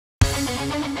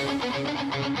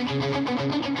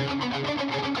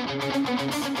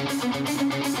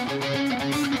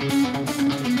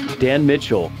Dan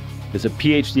Mitchell is a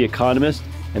PhD economist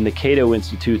and the Cato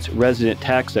Institute's resident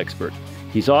tax expert.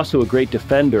 He's also a great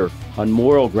defender on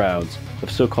moral grounds of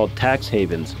so-called tax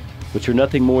havens, which are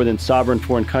nothing more than sovereign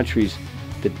foreign countries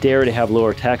that dare to have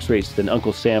lower tax rates than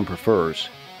Uncle Sam prefers.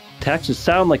 Taxes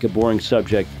sound like a boring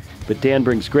subject, but Dan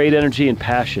brings great energy and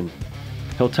passion.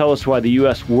 He'll tell us why the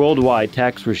U.S. worldwide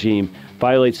tax regime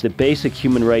violates the basic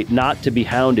human right not to be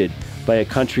hounded by a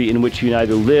country in which you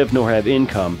neither live nor have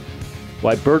income,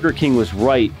 why Burger King was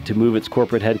right to move its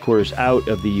corporate headquarters out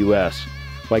of the U.S.,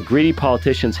 why greedy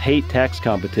politicians hate tax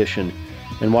competition,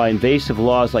 and why invasive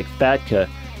laws like FATCA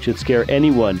should scare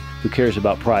anyone who cares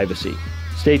about privacy.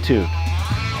 Stay tuned.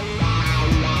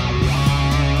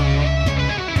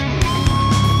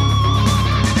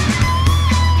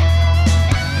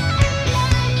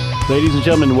 Ladies and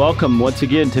gentlemen, welcome once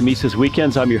again to Mises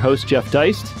Weekends. I'm your host, Jeff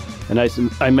Deist, and as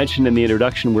I mentioned in the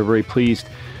introduction, we're very pleased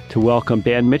to welcome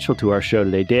Dan Mitchell to our show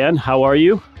today. Dan, how are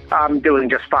you? I'm doing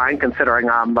just fine, considering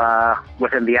I'm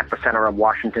within the epicenter of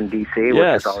Washington, D.C.,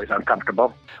 which is always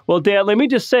uncomfortable. Well, Dan, let me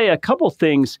just say a couple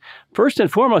things. First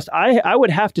and foremost, I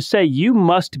would have to say you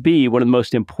must be one of the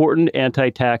most important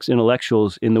anti-tax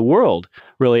intellectuals in the world,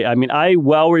 really. I mean, I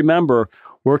well remember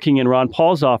working in Ron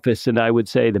Paul's office, and I would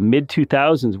say the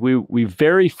mid-2000s, we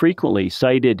very frequently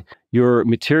cited your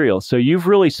material. So you've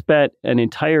really spent an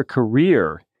entire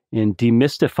career in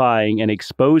demystifying and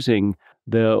exposing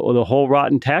the whole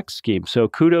rotten tax scheme. So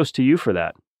kudos to you for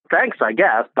that. Thanks, I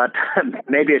guess, but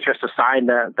maybe it's just a sign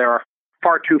that there are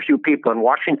far too few people in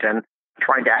Washington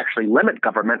trying to actually limit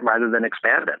government rather than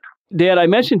expand it. Dan, I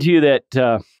mentioned to you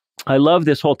that I love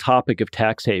this whole topic of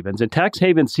tax havens, and tax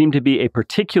havens seem to be a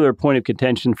particular point of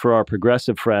contention for our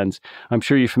progressive friends. I'm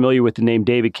sure you're familiar with the name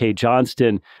David K.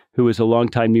 Johnston, who is a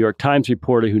longtime New York Times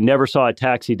reporter who never saw a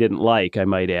tax he didn't like, I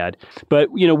might add.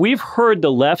 But, we've heard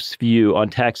the left's view on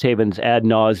tax havens ad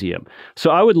nauseum.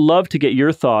 So I would love to get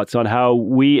your thoughts on how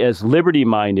we as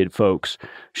liberty-minded folks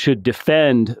should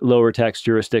defend lower tax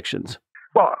jurisdictions.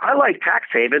 Well, I like tax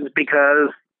havens because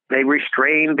they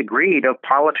restrain the greed of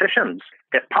politicians.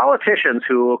 If politicians,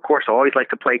 who, of course, always like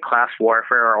to play class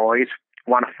warfare or always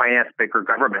want to finance bigger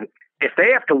government, if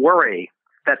they have to worry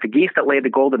that the geese that lay the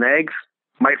golden eggs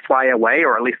might fly away,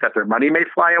 or at least that their money may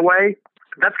fly away,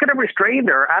 that's going to restrain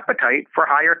their appetite for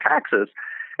higher taxes.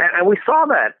 And we saw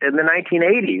that in the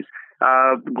 1980s.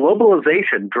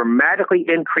 Globalization dramatically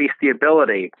increased the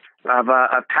ability of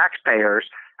taxpayers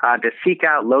to seek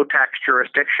out low-tax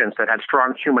jurisdictions that had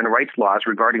strong human rights laws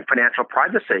regarding financial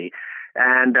privacy.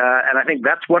 And I think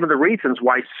that's one of the reasons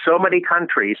why so many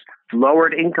countries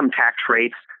lowered income tax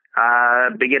rates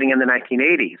beginning in the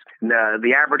 1980s.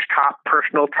 The average top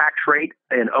personal tax rate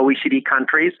in OECD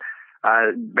countries,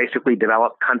 basically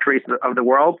developed countries of the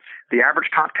world, the average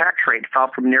top tax rate fell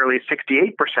from nearly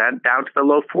 68% down to the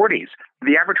low 40s.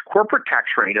 The average corporate tax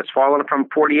rate has fallen from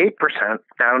 48%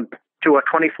 down to a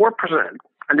 24%.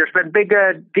 And there's been big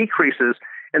decreases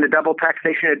in the double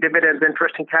taxation of dividends,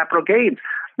 interest, and capital gains.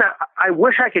 Now, I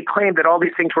wish I could claim that all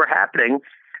these things were happening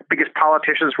because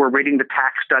politicians were reading the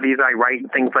tax studies I write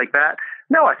and things like that.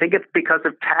 No, I think it's because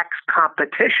of tax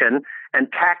competition,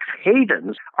 and tax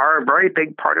havens are a very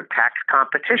big part of tax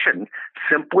competition.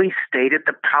 Simply stated,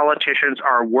 the politicians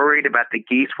are worried about the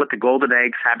geese with the golden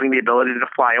eggs having the ability to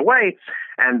fly away,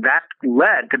 and that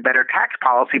led to better tax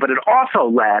policy, but it also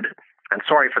led, and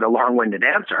sorry for the long-winded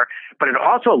answer, but it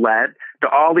also led to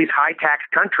all these high-tax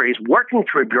countries working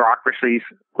through bureaucracies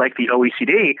like the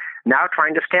OECD, now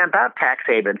trying to stamp out tax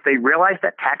havens. They realize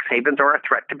that tax havens are a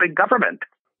threat to big government.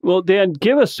 Well, Dan,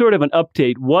 give us sort of an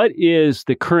update. What is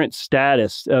the current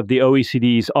status of the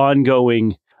OECD's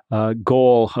ongoing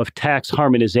goal of tax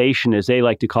harmonization, as they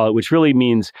like to call it, which really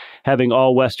means having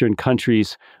all Western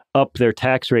countries up their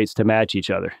tax rates to match each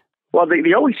other? Well,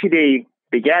 the OECD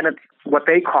began what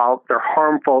they call their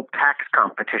harmful tax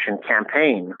competition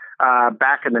campaign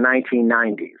back in the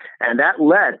 1990s. And that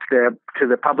led to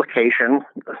the publication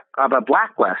of a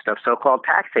blacklist of so-called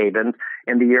tax havens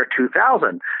in the year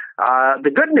 2000. The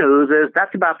good news is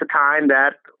that's about the time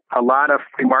that a lot of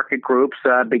free market groups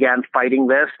began fighting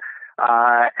this.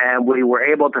 And we were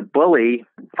able to bully,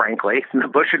 frankly, the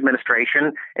Bush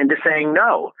administration into saying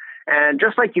no. And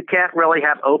just like you can't really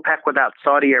have OPEC without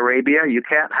Saudi Arabia, you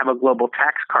can't have a global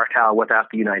tax cartel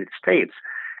without the United States.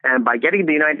 And by getting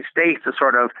the United States to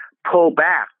sort of pull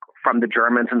back from the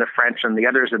Germans and the French and the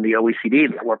others in the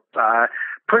OECD that were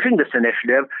pushing this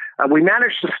initiative, we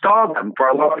managed to stall them for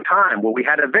a long time. Well, we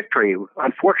had a victory.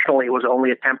 Unfortunately, it was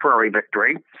only a temporary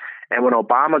victory. And when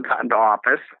Obama got into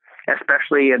office,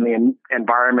 especially in the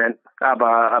environment of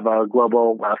a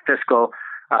global fiscal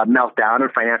meltdown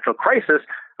and financial crisis,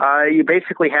 you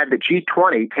basically had the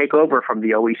G20 take over from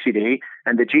the OECD,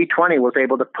 and the G20 was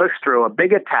able to push through a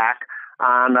big attack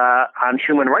on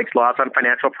human rights laws on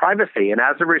financial privacy. And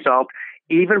as a result,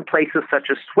 even places such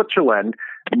as Switzerland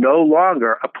no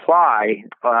longer apply,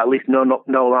 at least no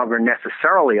longer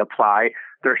necessarily apply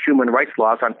their human rights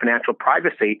laws on financial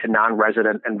privacy to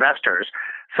non-resident investors.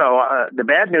 So the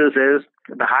bad news is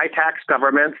the high tax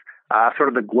governments, sort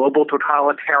of the global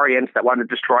totalitarians that want to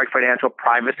destroy financial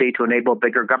privacy to enable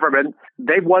bigger government,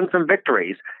 they've won some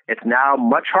victories. It's now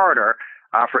much harder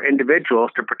for individuals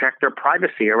to protect their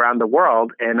privacy around the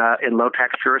world in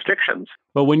low-tax jurisdictions.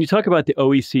 Well, when you talk about the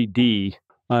OECD,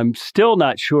 I'm still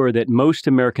not sure that most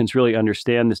Americans really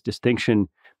understand this distinction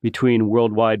between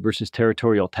worldwide versus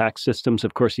territorial tax systems.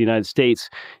 Of course, the United States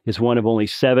is one of only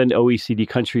 7 OECD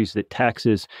countries that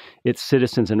taxes its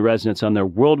citizens and residents on their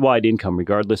worldwide income,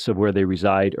 regardless of where they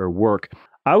reside or work.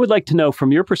 I would like to know,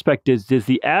 from your perspective, does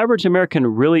the average American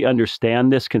really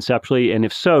understand this conceptually? And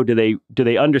if so, do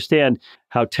they understand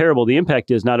how terrible the impact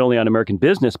is, not only on American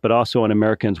business, but also on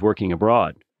Americans working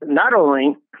abroad? Not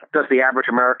only does the average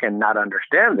American not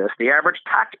understand this, the average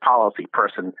tax policy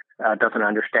person doesn't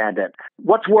understand it.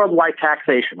 What's worldwide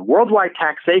taxation? Worldwide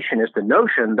taxation is the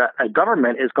notion that a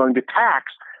government is going to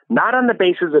tax not on the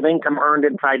basis of income earned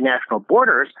inside national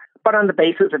borders, but on the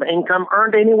basis of income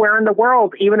earned anywhere in the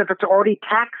world, even if it's already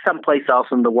taxed someplace else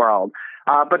in the world.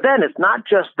 But then it's not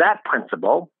just that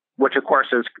principle, which of course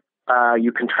is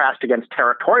you contrast against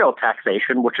territorial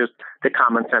taxation, which is the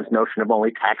common sense notion of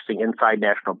only taxing inside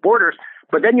national borders.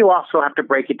 But then you also have to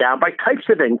break it down by types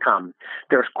of income.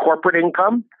 There's corporate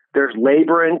income, there's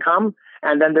labor income,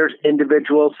 and then there's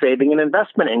individual saving and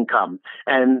investment income.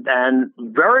 And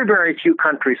very, very few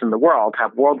countries in the world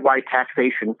have worldwide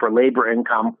taxation for labor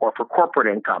income or for corporate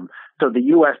income. So the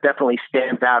U.S. definitely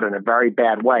stands out in a very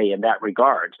bad way in that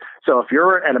regard. So if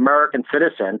you're an American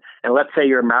citizen, and let's say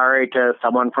you're married to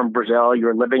someone from Brazil,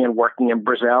 you're living and working in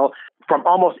Brazil, from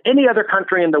almost any other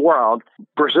country in the world,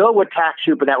 Brazil would tax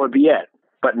you, but that would be it.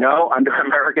 But no, under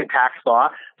American tax law,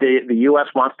 the U.S.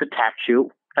 wants to tax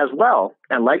you as well.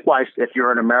 And likewise, if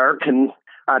you're an American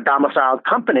domiciled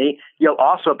company, you'll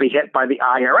also be hit by the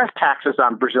IRS taxes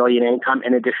on Brazilian income,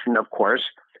 in addition, of course,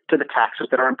 to the taxes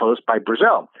that are imposed by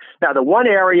Brazil. Now, the one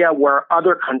area where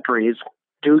other countries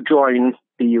do join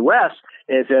the U.S.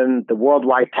 is in the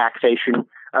worldwide taxation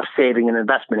of saving and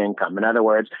investment income. In other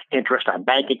words, interest on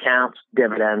bank accounts,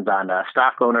 dividends on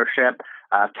stock ownership,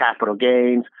 capital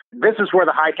gains. This is where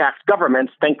the high tax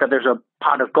governments think that there's a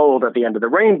pot of gold at the end of the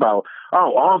rainbow.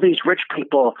 Oh, all these rich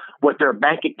people with their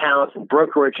bank accounts and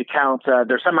brokerage accounts,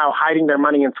 they're somehow hiding their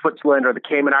money in Switzerland or the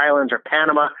Cayman Islands or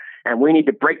Panama, and we need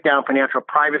to break down financial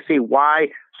privacy. Why?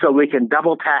 So we can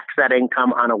double tax that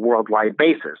income on a worldwide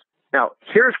basis. Now,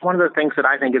 here's one of the things that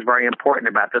I think is very important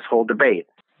about this whole debate.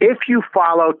 If you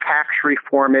follow tax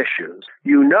reform issues,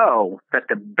 you know that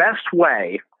the best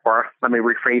way, or let me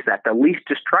rephrase that, the least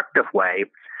destructive way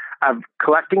of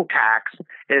collecting tax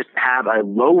is to have a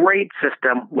low-rate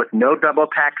system with no double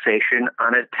taxation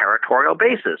on a territorial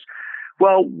basis.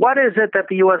 Well, what is it that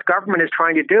the U.S. government is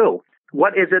trying to do?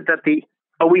 What is it that the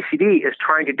OECD is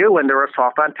trying to do in their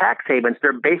assault on tax havens?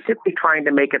 They're basically trying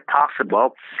to make it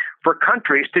possible for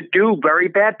countries to do very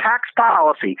bad tax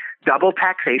policy, double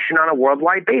taxation on a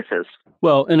worldwide basis.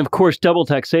 Well, and of course, double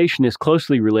taxation is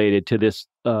closely related to this,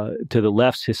 to the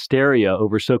left's hysteria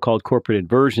over so-called corporate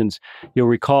inversions. You'll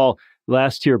recall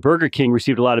last year, Burger King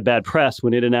received a lot of bad press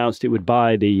when it announced it would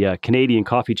buy the Canadian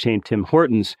coffee chain Tim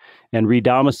Hortons and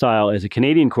redomicile as a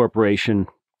Canadian corporation.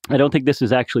 I don't think this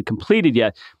is actually completed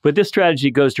yet, but this strategy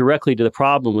goes directly to the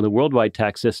problem with a worldwide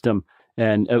tax system.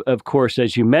 And of course,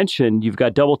 as you mentioned, you've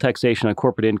got double taxation on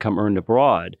corporate income earned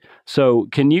abroad. So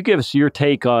can you give us your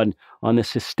take on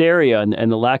this hysteria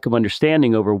and the lack of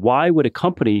understanding over why would a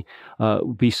company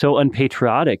be so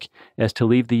unpatriotic as to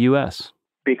leave the U.S.?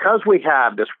 Because we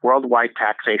have this worldwide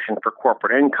taxation for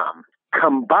corporate income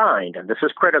combined, and this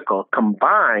is critical,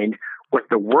 combined with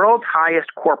the world's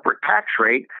highest corporate tax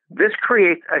rate, this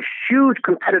creates a huge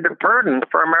competitive burden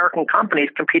for American companies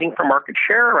competing for market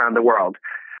share around the world.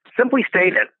 Simply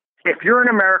stated, if you're an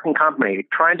American company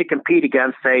trying to compete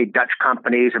against, say, Dutch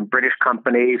companies and British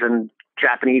companies and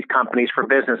Japanese companies for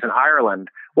business in Ireland,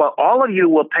 well, all of you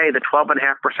will pay the 12.5%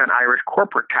 Irish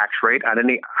corporate tax rate on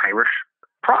any Irish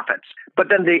profits. But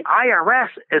then the IRS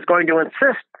is going to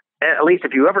insist, at least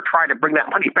if you ever try to bring that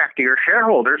money back to your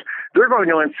shareholders, they're going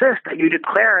to insist that you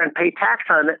declare and pay tax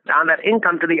on that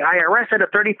income to the IRS at a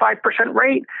 35%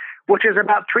 rate, which is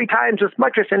about 3 times as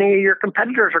much as any of your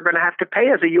competitors are going to have to pay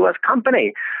as a U.S.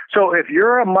 company. So if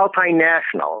you're a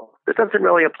multinational, this doesn't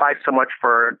really apply so much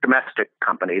for domestic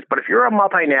companies, but if you're a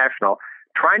multinational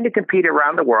trying to compete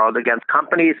around the world against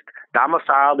companies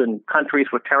domiciled in countries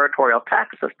with territorial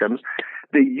tax systems,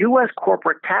 the U.S.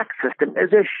 corporate tax system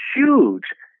is a huge,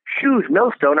 huge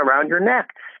millstone around your neck.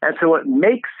 And so it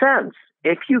makes sense,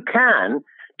 if you can,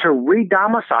 to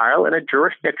re-domicile in a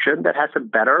jurisdiction that has a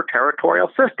better territorial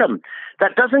system.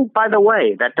 That doesn't, by the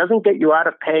way, that doesn't get you out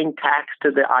of paying tax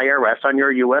to the IRS on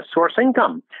your U.S. source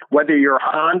income. Whether you're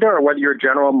Honda or whether you're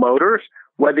General Motors,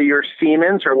 whether you're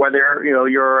Siemens or whether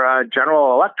you're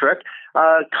General Electric,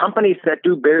 companies that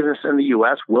do business in the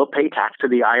U.S. will pay tax to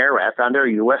the IRS on their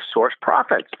U.S. source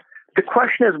profits. The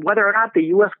question is whether or not the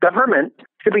U.S. government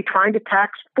should be trying to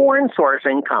tax foreign source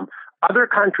income. Other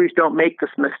countries don't make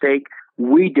this mistake.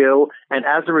 We do. And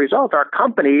as a result, our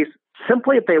companies,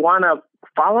 simply if they want to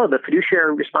follow the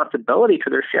fiduciary responsibility to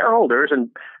their shareholders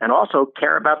and also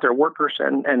care about their workers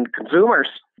and consumers,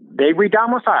 they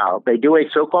re-domicile. They do a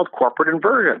so-called corporate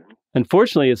inversion.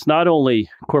 Unfortunately, it's not only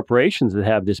corporations that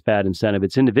have this bad incentive,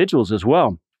 it's individuals as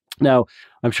well. Now,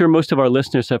 I'm sure most of our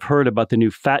listeners have heard about the new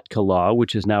FATCA law,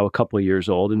 which is now a couple of years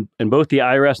old, and both the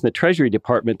IRS and the Treasury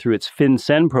Department, through its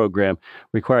FinCEN program,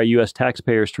 require U.S.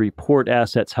 taxpayers to report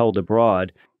assets held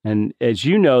abroad. And as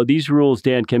you know, these rules,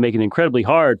 Dan, can make it incredibly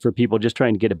hard for people just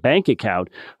trying to get a bank account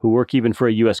who work even for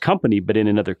a U.S. company, but in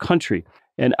another country.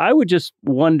 And I would just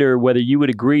wonder whether you would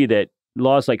agree that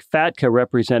laws like FATCA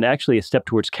represent actually a step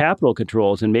towards capital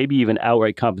controls and maybe even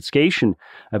outright confiscation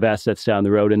of assets down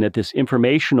the road, and that this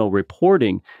informational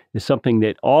reporting is something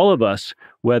that all of us,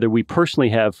 whether we personally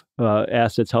have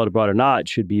assets held abroad or not,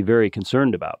 should be very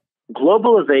concerned about.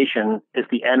 Globalization is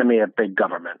the enemy of big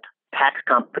government. Tax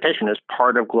competition is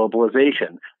part of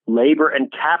globalization. Labor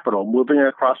and capital moving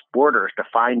across borders to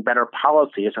find better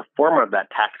policy is a form of that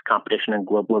tax competition and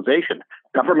globalization.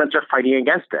 Governments are fighting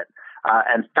against it.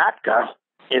 And FATCA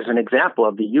is an example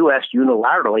of the U.S.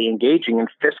 unilaterally engaging in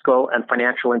fiscal and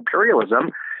financial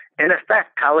imperialism, in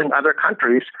effect telling other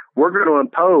countries, we're going to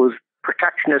impose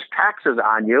protectionist taxes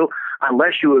on you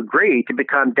unless you agree to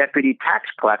become deputy tax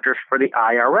collectors for the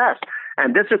IRS.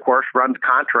 And this, of course, runs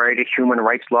contrary to human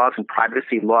rights laws and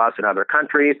privacy laws in other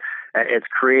countries. It's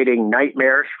creating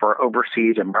nightmares for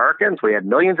overseas Americans. We have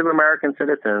millions of American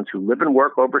citizens who live and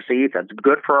work overseas. That's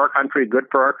good for our country, good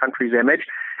for our country's image.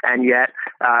 And yet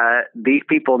these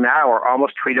people now are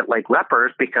almost treated like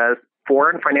lepers because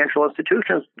foreign financial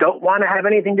institutions don't want to have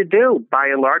anything to do, by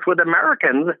and large, with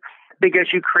Americans because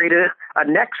you create a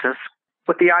nexus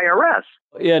with the IRS.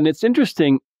 Yeah, and it's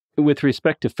interesting with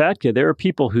respect to FATCA, there are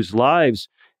people whose lives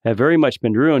have very much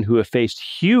been ruined who have faced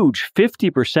huge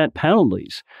 50%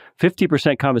 penalties,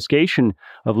 50% confiscation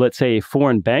of, let's say, a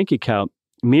foreign bank account,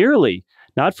 merely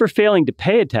not for failing to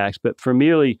pay a tax, but for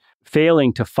merely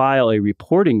failing to file a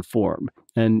reporting form.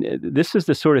 And this is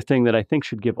the sort of thing that I think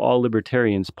should give all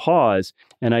libertarians pause.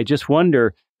 And I just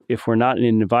wonder if we're not in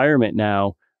an environment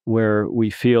now where we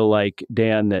feel like,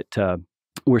 Dan, that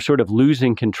we're sort of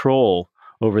losing control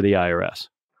over the IRS.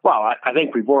 Well, I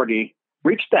think we've already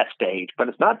reached that stage, but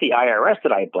it's not the IRS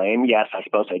that I blame. Yes, I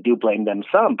suppose I do blame them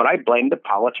some, but I blame the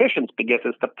politicians because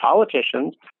it's the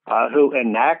politicians who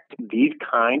enact these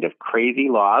kind of crazy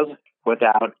laws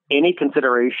without any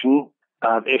consideration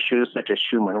of issues such as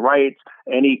human rights,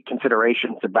 any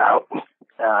considerations about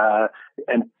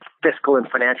and fiscal and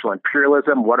financial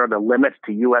imperialism. What are the limits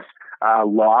to U.S.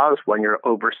 laws when you're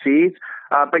overseas?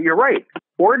 But you're right.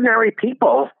 Ordinary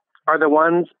people are the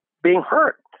ones being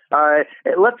hurt.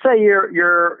 Let's say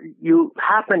you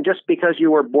happen, just because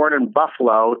you were born in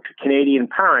Buffalo to Canadian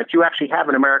parents, you actually have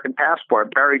an American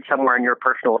passport buried somewhere in your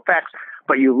personal effects,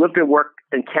 but you lived and worked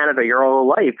in Canada your whole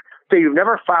life. So you've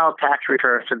never filed tax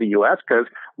returns to the U.S. because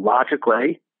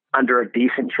logically, under a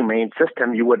decent, humane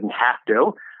system, you wouldn't have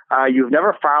to. You've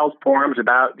never filed forms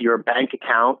about your bank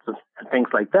accounts and things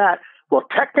like that. Well,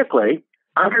 technically,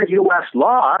 under U.S.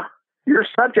 law, you're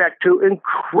subject to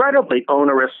incredibly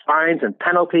onerous fines and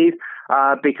penalties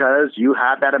because you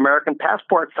have that American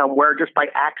passport somewhere just by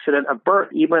accident of birth,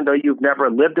 even though you've never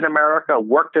lived in America,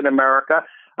 worked in America.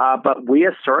 But we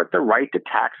assert the right to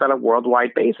tax on a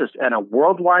worldwide basis. And a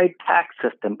worldwide tax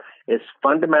system is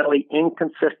fundamentally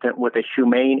inconsistent with a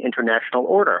humane international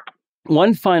order.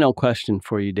 One final question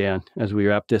for you, Dan, as we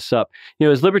wrap this up.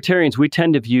 As libertarians, we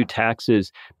tend to view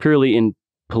taxes purely in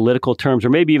political terms, or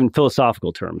maybe even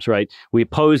philosophical terms, right? We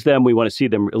oppose them. We want to see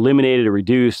them eliminated or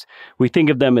reduced. We think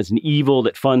of them as an evil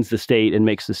that funds the state and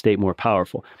makes the state more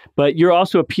powerful. But you're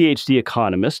also a PhD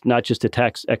economist, not just a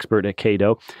tax expert at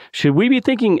Cato. Should we be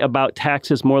thinking about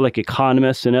taxes more like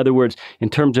economists? In other words, in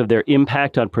terms of their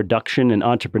impact on production and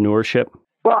entrepreneurship?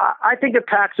 Well, I think of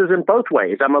taxes in both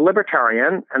ways. I'm a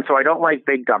libertarian, and so I don't like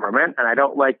big government, and I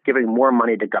don't like giving more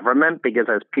money to government because,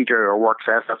 as Peter O'Rourke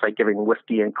says, that's like giving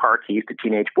whiskey and car keys to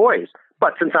teenage boys.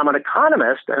 But since I'm an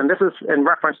economist, and this is in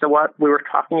reference to what we were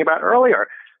talking about earlier,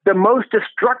 the most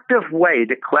destructive way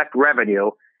to collect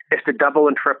revenue is to double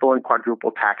and triple and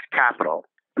quadruple tax capital.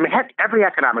 I mean, heck, every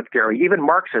economic theory, even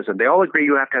Marxism, they all agree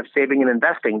you have to have saving and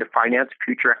investing to finance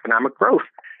future economic growth.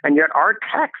 And yet our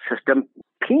tax system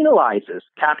penalizes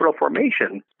capital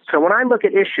formation. So when I look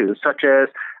at issues such as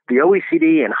the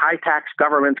OECD and high tax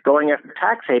governments going after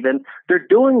tax haven, they're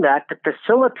doing that to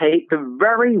facilitate the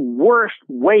very worst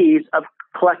ways of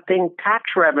collecting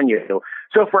tax revenue.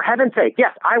 So for heaven's sake,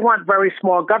 yes, I want very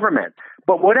small government,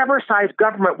 but whatever size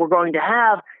government we're going to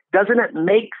have, doesn't it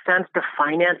make sense to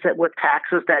finance it with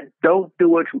taxes that don't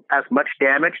do as much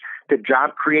damage to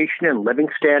job creation and living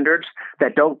standards,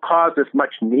 that don't cause as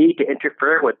much need to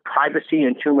interfere with privacy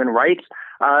and human rights?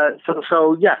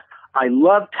 So yes, I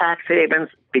love tax havens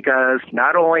because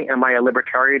not only am I a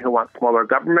libertarian who wants smaller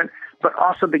government, but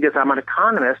also because I'm an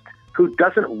economist who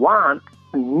doesn't want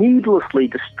needlessly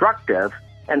destructive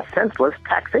and senseless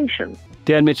taxation.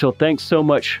 Dan Mitchell, thanks so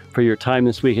much for your time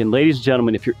this week. And ladies and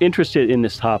gentlemen, if you're interested in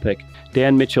this topic,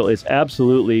 Dan Mitchell is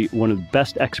absolutely one of the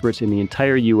best experts in the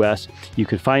entire U.S. You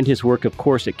can find his work, of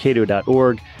course, at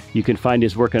cato.org. You can find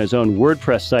his work on his own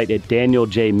WordPress site at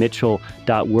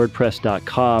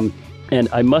danieljmitchell.wordpress.com. And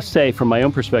I must say, from my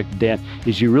own perspective, Dan,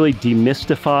 is you really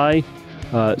demystify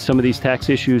some of these tax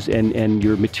issues, and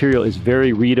your material is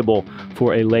very readable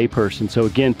for a layperson. So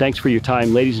again, thanks for your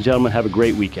time. Ladies and gentlemen, have a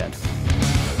great weekend.